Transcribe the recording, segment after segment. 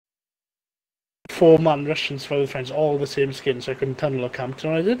4-man Russian survival friends, all the same skin, so I couldn't tunnel or camp. Do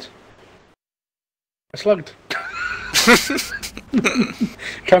you know what I did? I slugged.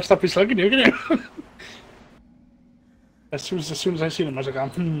 Can't stop me slugging you, can you? As soon as I seen him, I was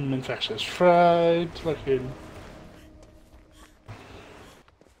like, infectious. Fried, fucking.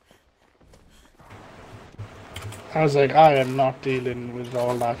 I was like, I am not dealing with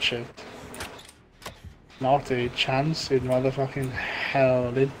all that shit. Not a chance in motherfucking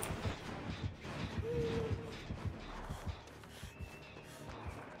hell, dude.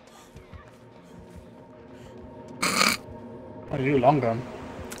 Are you long gone?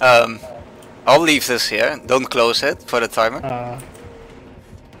 I'll leave this here. Don't close it for the timer.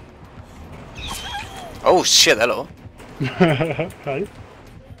 Oh shit, hello. Hi.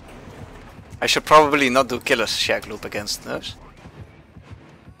 I should probably not do Killer's Shack Loop against Nurse.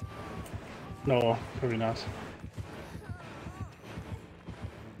 No, probably not.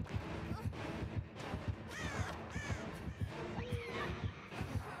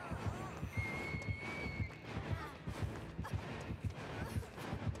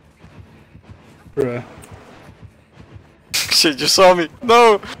 Bruh. Shit, you saw me.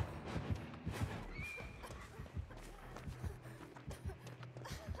 No!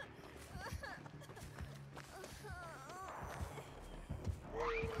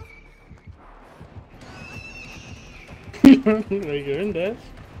 Where you going, Des?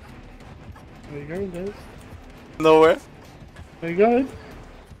 Where you going, Des? Nowhere. Where you going?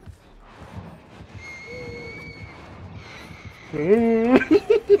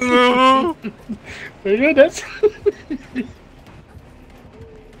 No. Where you going, Des?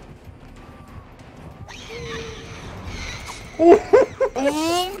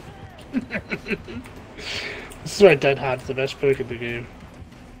 This is why Dead Hard's the best perk in the game.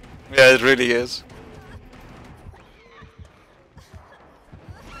 Yeah, it really is.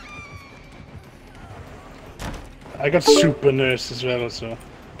 I got super nurse as well, so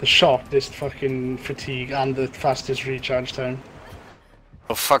the shortest fucking fatigue and the fastest recharge time.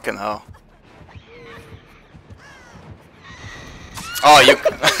 Oh fucking hell. Oh, you.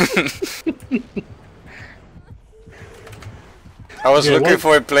 I was looking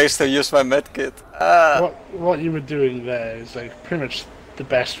for a place to use my medkit. What you were doing there is like pretty much the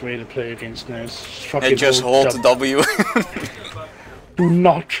best way to play against nurse. And just hold W. Do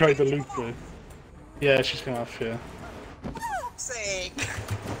not try to loop her. Yeah, she's coming off here. Sake.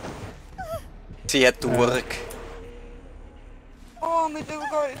 She had to work. Oh, me do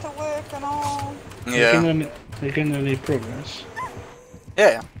go to work and all. Yeah. You getting any progress?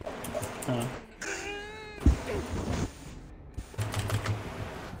 Yeah. Oh.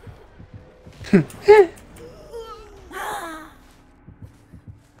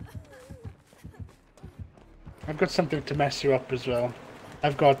 I've got something to mess you up as well.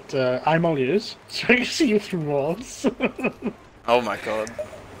 I've got I'm all ears, so I can see you through walls. Oh my god.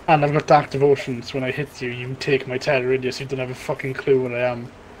 And I've got Dark Devotion, so when I hit you, you take my terror radius, you don't have a fucking clue where I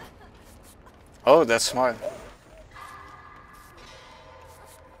am. Oh, that's smart.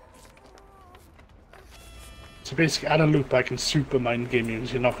 So basically, at a loop, I can super mind game you,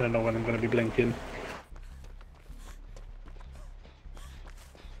 because you're not going to know when I'm going to be blinking.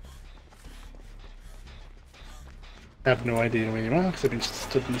 I have no idea where you are, because I've been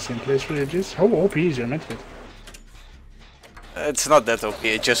stood in the same place for ages. How OP is your medkit? It's not that OP,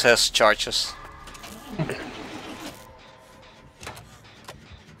 it just has charges. Okay.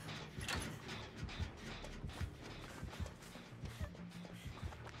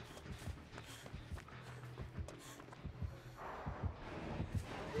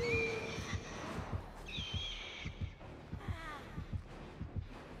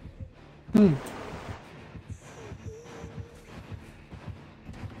 Ooh.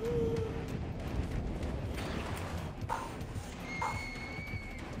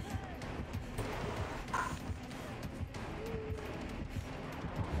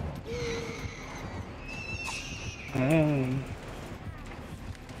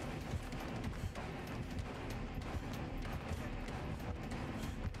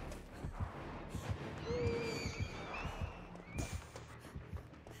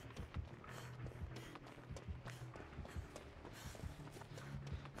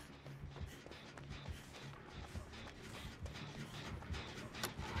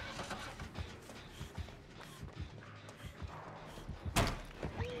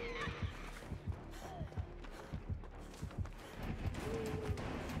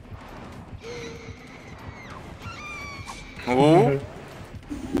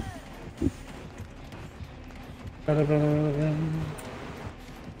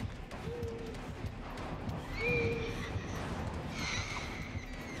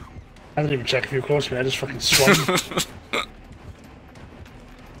 I didn't even check if you were close to me, I just fucking swung.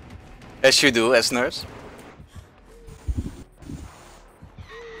 As you do, as nurse.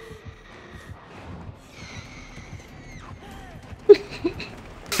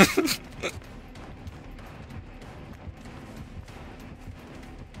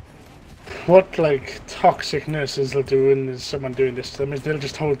 What, like, toxic nurses will do when there's someone doing this to them is they'll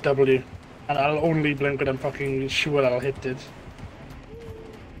just hold W, and I'll only blink when I'm fucking sure I'll hit it.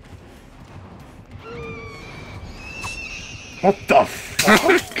 What the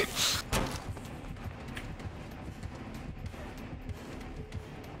fuck?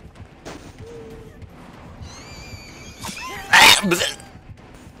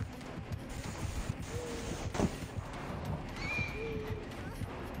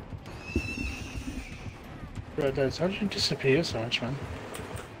 Bro, Dez, how did you disappear so much, man?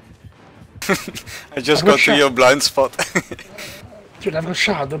 I just got to your blind spot. Dude, I've got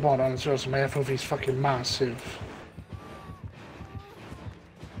shot at the bottom as well, so my FOV is fucking massive.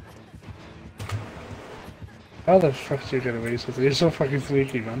 How the fuck do you get away with it? You're so fucking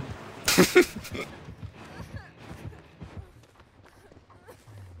sneaky, man.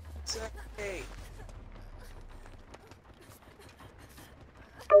 Hey.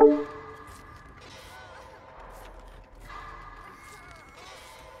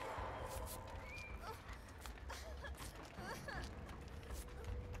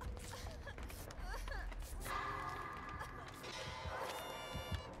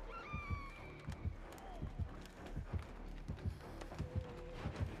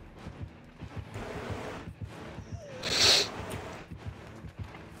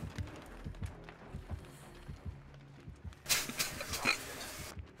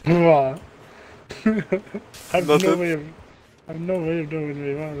 What? I've no Nothing. way of... I've no way of knowing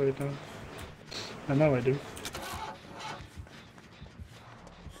where you are right now. I know I do.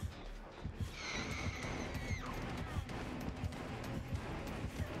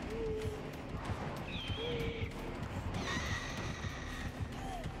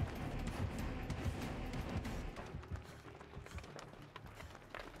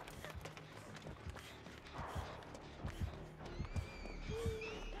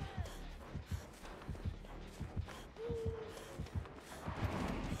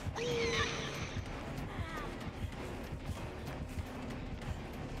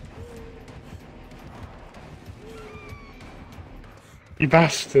 You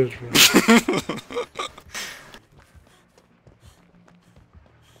bastard, bro.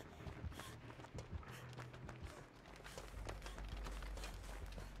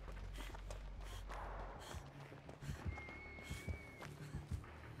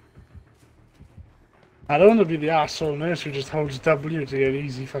 I don't want to be the arsehole nurse who just holds W to get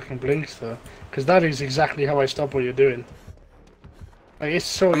easy fucking blinks though. Because that is exactly how I stop what you're doing. Like, it's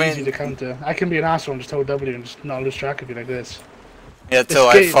so easy to counter. I can be an arsehole and just hold W and just not lose track of you like this. Yeah, till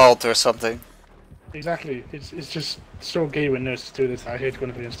I fault or something. Exactly. It's just so gay when nurses do this. I hate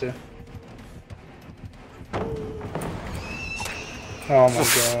going up against it. Oh my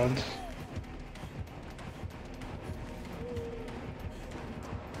god.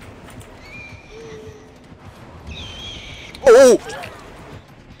 Oh!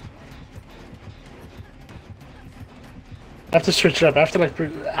 I have to switch it up. I have to like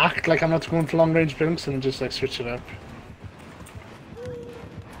act like I'm not going for long range blinks and just like switch it up.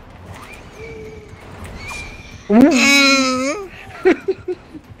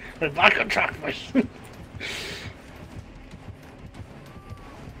 We're back on track, boys.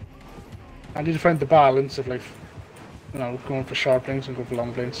 I need to find the balance of like, you know, going for short blinks and going for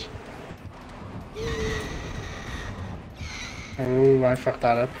long blinks. Oh, I fucked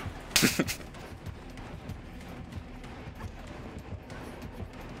that up.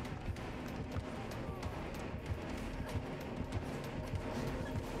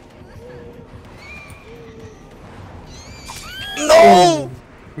 No!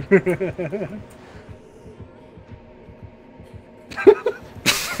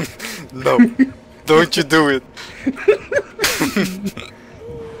 No, don't you do it.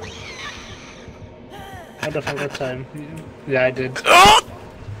 How the fuck got time? Yeah, I did. Oh!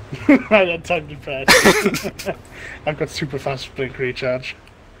 I had time to press. I've got super fast blink recharge.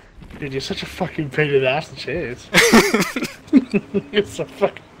 Dude, you're such a fucking pain in the ass to chase. It's so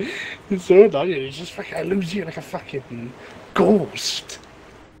fucking... It's so annoying. It's just fucking... I lose you like a fucking ghost.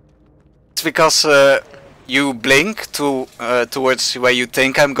 It's because you blink towards where you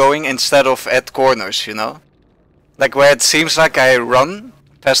think I'm going instead of at corners, you know? Like where it seems like I run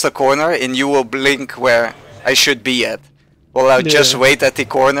past the corner and you will blink where I should be at. Well, I'll just wait at the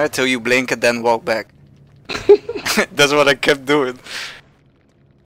corner till you blink and then walk back. That's what I kept doing.